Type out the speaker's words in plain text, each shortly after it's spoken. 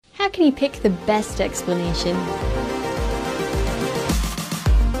how can you pick the best explanation?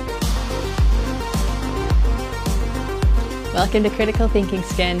 Welcome to Critical Thinking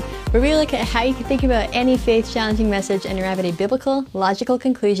Scan, where we look at how you can think about any faith-challenging message and arrive at a biblical, logical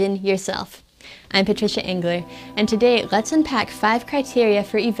conclusion yourself. I'm Patricia Engler, and today let's unpack 5 criteria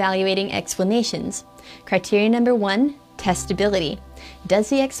for evaluating explanations. Criteria number 1, testability. Does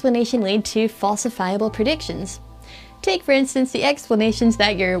the explanation lead to falsifiable predictions? Take, for instance, the explanations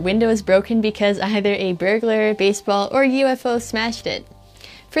that your window is broken because either a burglar, baseball, or UFO smashed it.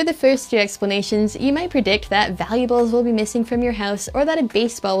 For the first 2 explanations, you might predict that valuables will be missing from your house or that a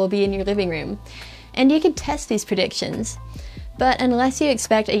baseball will be in your living room. And you could test these predictions. But unless you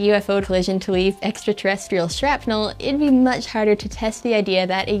expect a UFO collision to leave extraterrestrial shrapnel, it'd be much harder to test the idea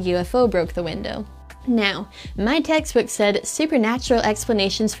that a UFO broke the window. Now, my textbook said supernatural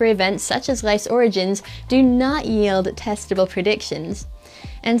explanations for events such as life's origins do not yield testable predictions.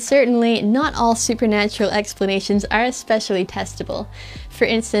 And certainly, not all supernatural explanations are especially testable. For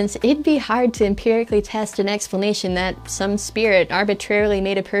instance, it'd be hard to empirically test an explanation that some spirit arbitrarily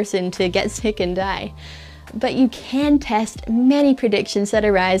made a person to get sick and die. But you can test many predictions that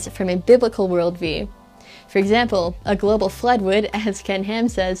arise from a biblical worldview. For example, a global flood would, as Ken Ham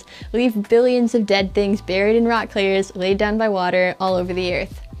says, leave billions of dead things buried in rock layers laid down by water all over the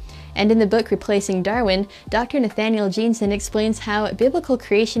earth. And in the book Replacing Darwin, Dr. Nathaniel Jeanson explains how biblical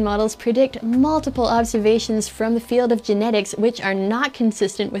creation models predict multiple observations from the field of genetics which are not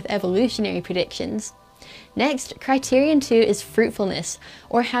consistent with evolutionary predictions. Next, criterion 2 is fruitfulness,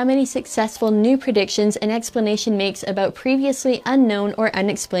 or how many successful new predictions an explanation makes about previously unknown or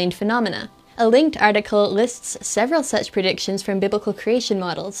unexplained phenomena. A linked article lists several such predictions from biblical creation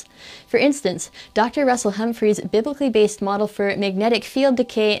models. For instance, Dr. Russell Humphrey's biblically based model for magnetic field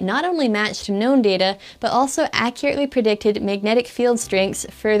decay not only matched known data, but also accurately predicted magnetic field strengths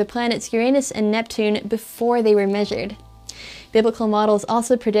for the planets Uranus and Neptune before they were measured. Biblical models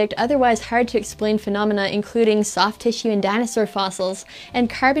also predict otherwise hard-to-explain phenomena including soft tissue in dinosaur fossils and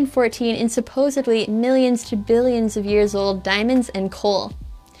carbon-14 in supposedly millions to billions of years old diamonds and coal.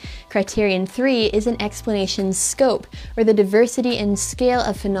 Criterion 3 is an explanation's scope, or the diversity and scale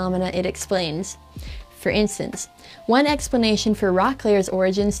of phenomena it explains. For instance, one explanation for rock layers'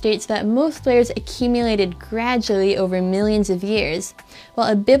 origin states that most layers accumulated gradually over millions of years,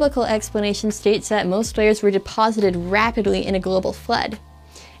 while a biblical explanation states that most layers were deposited rapidly in a global flood.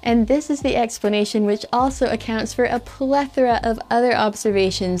 And this is the explanation which also accounts for a plethora of other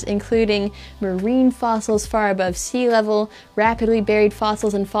observations, including marine fossils far above sea level, rapidly buried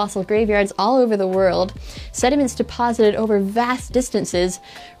fossils in fossil graveyards all over the world, sediments deposited over vast distances,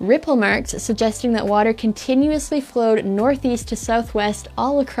 ripple marks suggesting that water continuously flowed northeast to southwest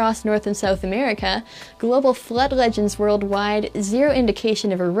all across North and South America, global flood legends worldwide, zero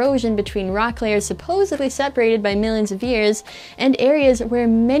indication of erosion between rock layers supposedly separated by millions of years, and areas where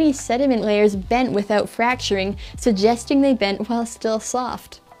many sediment layers bent without fracturing, suggesting they bent while still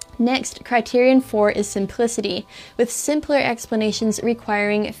soft. Next, criterion 4 is simplicity, with simpler explanations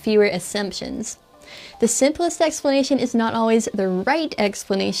requiring fewer assumptions. The simplest explanation is not always the right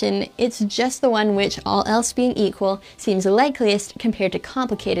explanation, it's just the one which, all else being equal, seems likeliest compared to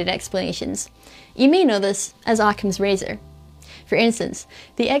complicated explanations. You may know this as Occam's razor. For instance,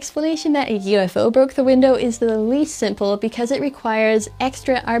 the explanation that a UFO broke the window is the least simple because it requires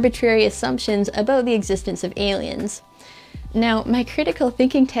extra arbitrary assumptions about the existence of aliens. Now, my critical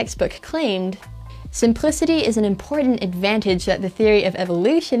thinking textbook claimed, simplicity is an important advantage that the theory of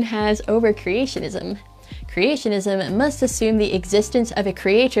evolution has over creationism. Creationism must assume the existence of a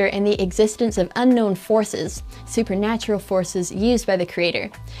creator and the existence of unknown forces, supernatural forces used by the creator.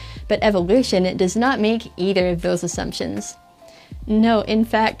 But evolution does not make either of those assumptions. No, in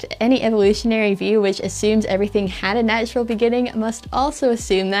fact, any evolutionary view which assumes everything had a natural beginning must also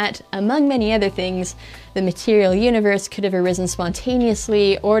assume that, among many other things, the material universe could have arisen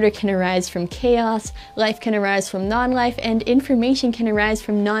spontaneously, order can arise from chaos, life can arise from non-life, and information can arise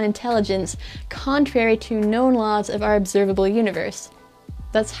from non-intelligence, contrary to known laws of our observable universe.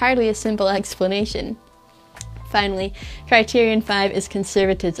 That's hardly a simple explanation. Finally, criterion 5 is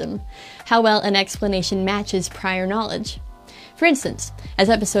conservatism, how well an explanation matches prior knowledge. For instance, as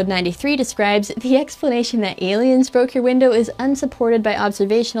episode 93 describes, the explanation that aliens broke your window is unsupported by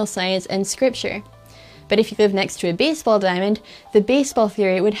observational science and scripture. But if you live next to a baseball diamond, the baseball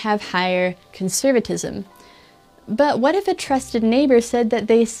theory would have higher conservatism. But what if a trusted neighbor said that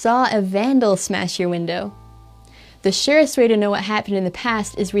they saw a vandal smash your window? The surest way to know what happened in the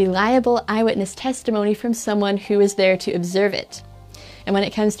past is reliable eyewitness testimony from someone who was there to observe it. And when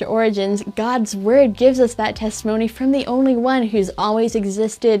it comes to origins, God's Word gives us that testimony from the only one who's always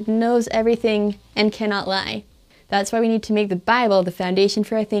existed, knows everything, and cannot lie. That's why we need to make the Bible the foundation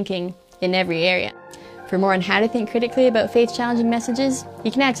for our thinking in every area. For more on how to think critically about faith-challenging messages,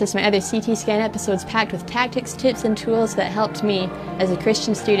 you can access my other CT Scan episodes packed with tactics, tips, and tools that helped me as a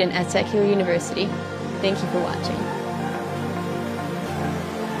Christian student at Secular University. Thank you for watching.